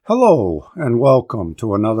Hello, and welcome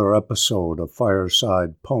to another episode of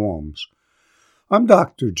Fireside Poems. I'm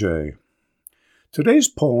Dr. J. Today's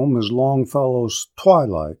poem is Longfellow's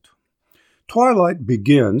Twilight. Twilight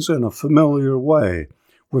begins in a familiar way,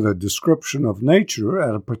 with a description of nature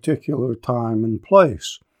at a particular time and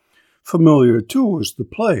place. Familiar, too, is the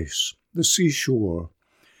place, the seashore.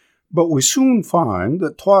 But we soon find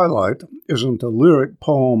that Twilight isn't a lyric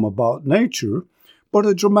poem about nature, but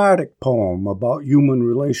a dramatic poem about human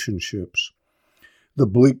relationships. The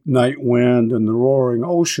bleak night wind and the roaring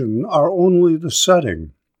ocean are only the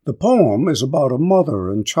setting. The poem is about a mother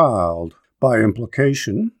and child. By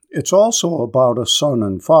implication, it's also about a son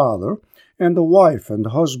and father, and a wife and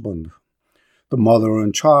husband. The mother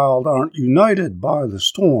and child aren't united by the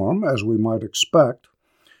storm, as we might expect.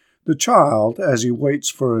 The child, as he waits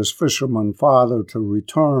for his fisherman father to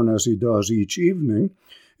return as he does each evening,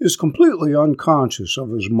 is completely unconscious of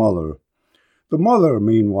his mother. The mother,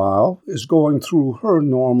 meanwhile, is going through her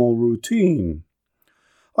normal routine.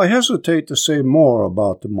 I hesitate to say more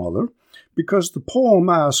about the mother, because the poem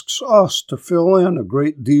asks us to fill in a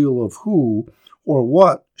great deal of who or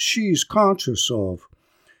what she's conscious of.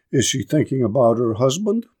 Is she thinking about her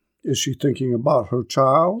husband? Is she thinking about her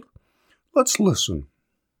child? Let's listen.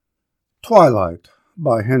 Twilight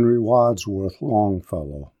by Henry Wadsworth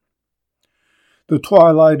Longfellow. The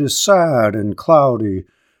twilight is sad and cloudy,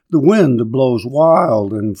 the wind blows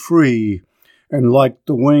wild and free, and like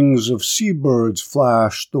the wings of seabirds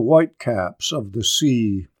flash the whitecaps of the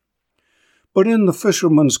sea. But in the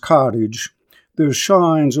fisherman's cottage there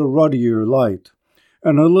shines a ruddier light,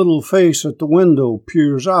 and a little face at the window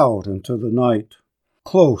peers out into the night.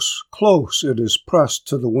 Close, close it is pressed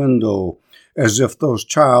to the window, as if those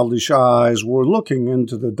childish eyes were looking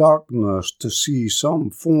into the darkness to see some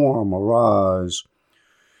form arise.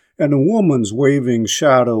 And a woman's waving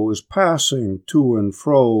shadow is passing to and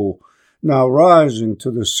fro, now rising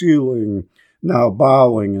to the ceiling, now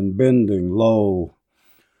bowing and bending low.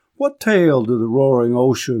 What tale do the roaring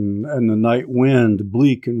ocean and the night wind,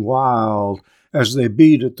 bleak and wild, as they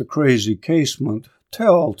beat at the crazy casement,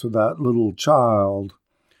 tell to that little child?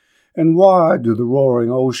 And why do the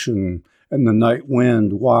roaring ocean and the night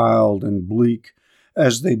wind, wild and bleak,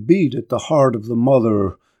 as they beat at the heart of the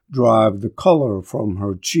mother, drive the color from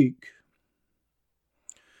her cheek?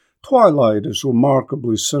 Twilight is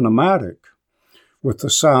remarkably cinematic. With the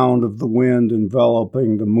sound of the wind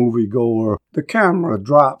enveloping the moviegoer, the camera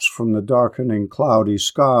drops from the darkening cloudy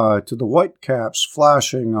sky to the whitecaps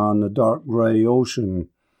flashing on the dark gray ocean.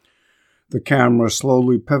 The camera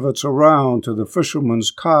slowly pivots around to the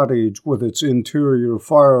fisherman's cottage with its interior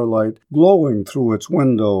firelight glowing through its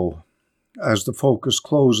window. As the focus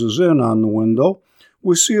closes in on the window,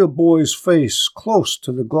 we see a boy's face close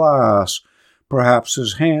to the glass, perhaps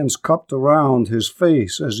his hands cupped around his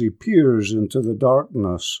face as he peers into the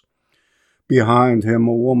darkness. Behind him,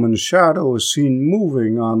 a woman's shadow is seen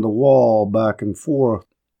moving on the wall back and forth,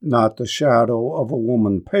 not the shadow of a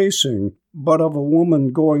woman pacing, but of a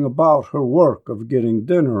woman going about her work of getting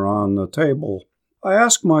dinner on the table. I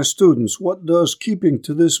ask my students, what does keeping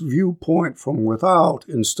to this viewpoint from without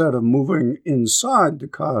instead of moving inside the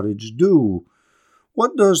cottage do?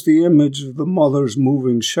 What does the image of the mother's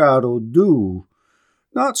moving shadow do?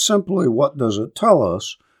 Not simply what does it tell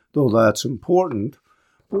us, though that's important,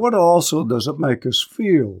 but what also does it make us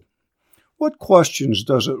feel? What questions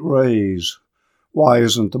does it raise? Why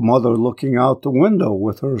isn't the mother looking out the window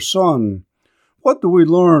with her son? What do we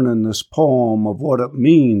learn in this poem of what it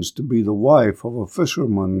means to be the wife of a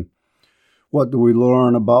fisherman? What do we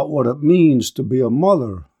learn about what it means to be a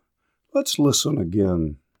mother? Let's listen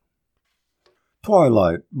again.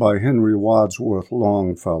 Twilight by Henry Wadsworth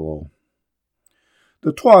Longfellow.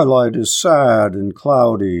 The twilight is sad and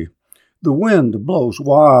cloudy, the wind blows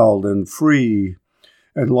wild and free,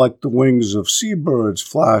 and like the wings of seabirds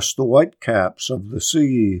flash the whitecaps of the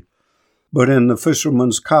sea. But in the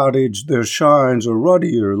fisherman's cottage there shines a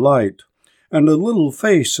ruddier light, and a little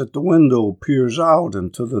face at the window peers out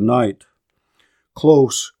into the night.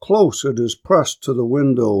 Close, close it is pressed to the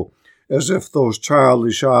window, as if those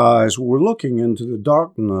childish eyes were looking into the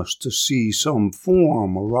darkness to see some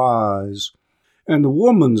form arise. And a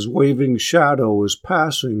woman's waving shadow is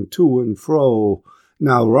passing to and fro,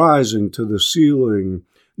 now rising to the ceiling,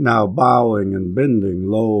 now bowing and bending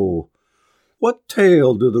low. What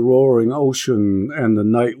tale do the roaring ocean and the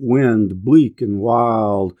night wind, bleak and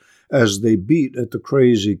wild, as they beat at the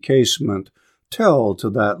crazy casement, tell to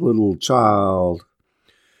that little child?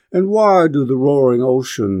 And why do the roaring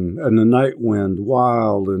ocean and the night wind,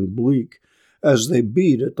 wild and bleak, as they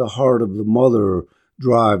beat at the heart of the mother,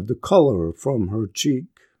 drive the color from her cheek?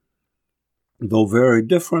 Though very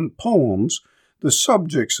different poems, the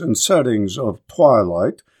subjects and settings of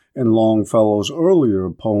Twilight and Longfellow's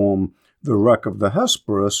earlier poem, The Wreck of the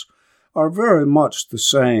Hesperus, are very much the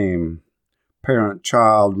same: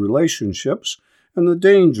 parent-child relationships and the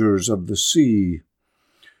dangers of the sea.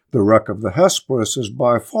 The Wreck of the Hesperus is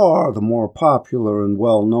by far the more popular and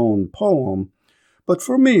well-known poem, but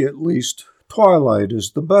for me at least, Twilight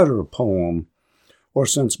is the better poem. Or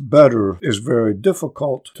since better is very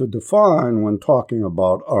difficult to define when talking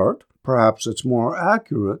about art, perhaps it's more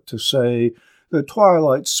accurate to say that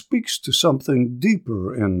Twilight speaks to something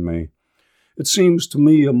deeper in me. It seems to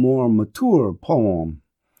me a more mature poem.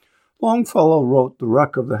 Longfellow wrote The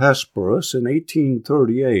Wreck of the Hesperus in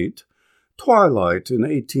 1838, Twilight in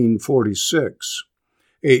 1846.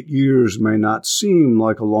 8 years may not seem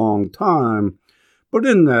like a long time, but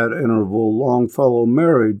in that interval Longfellow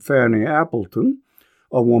married Fanny Appleton,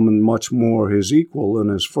 a woman much more his equal than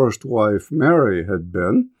his first wife Mary had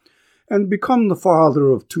been, and become the father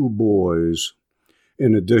of 2 boys.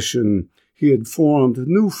 In addition, he had formed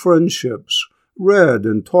new friendships, read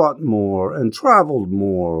and taught more, and traveled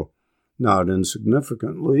more. Not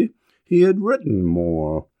insignificantly, he had written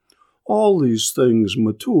more. All these things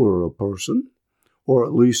mature a person, or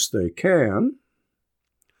at least they can.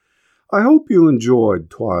 I hope you enjoyed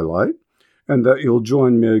Twilight, and that you'll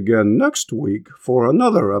join me again next week for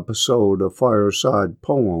another episode of Fireside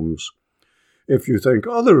Poems. If you think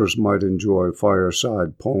others might enjoy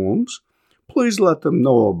Fireside Poems, please let them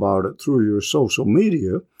know about it through your social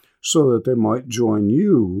media so that they might join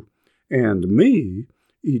you and me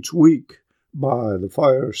each week by the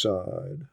fireside.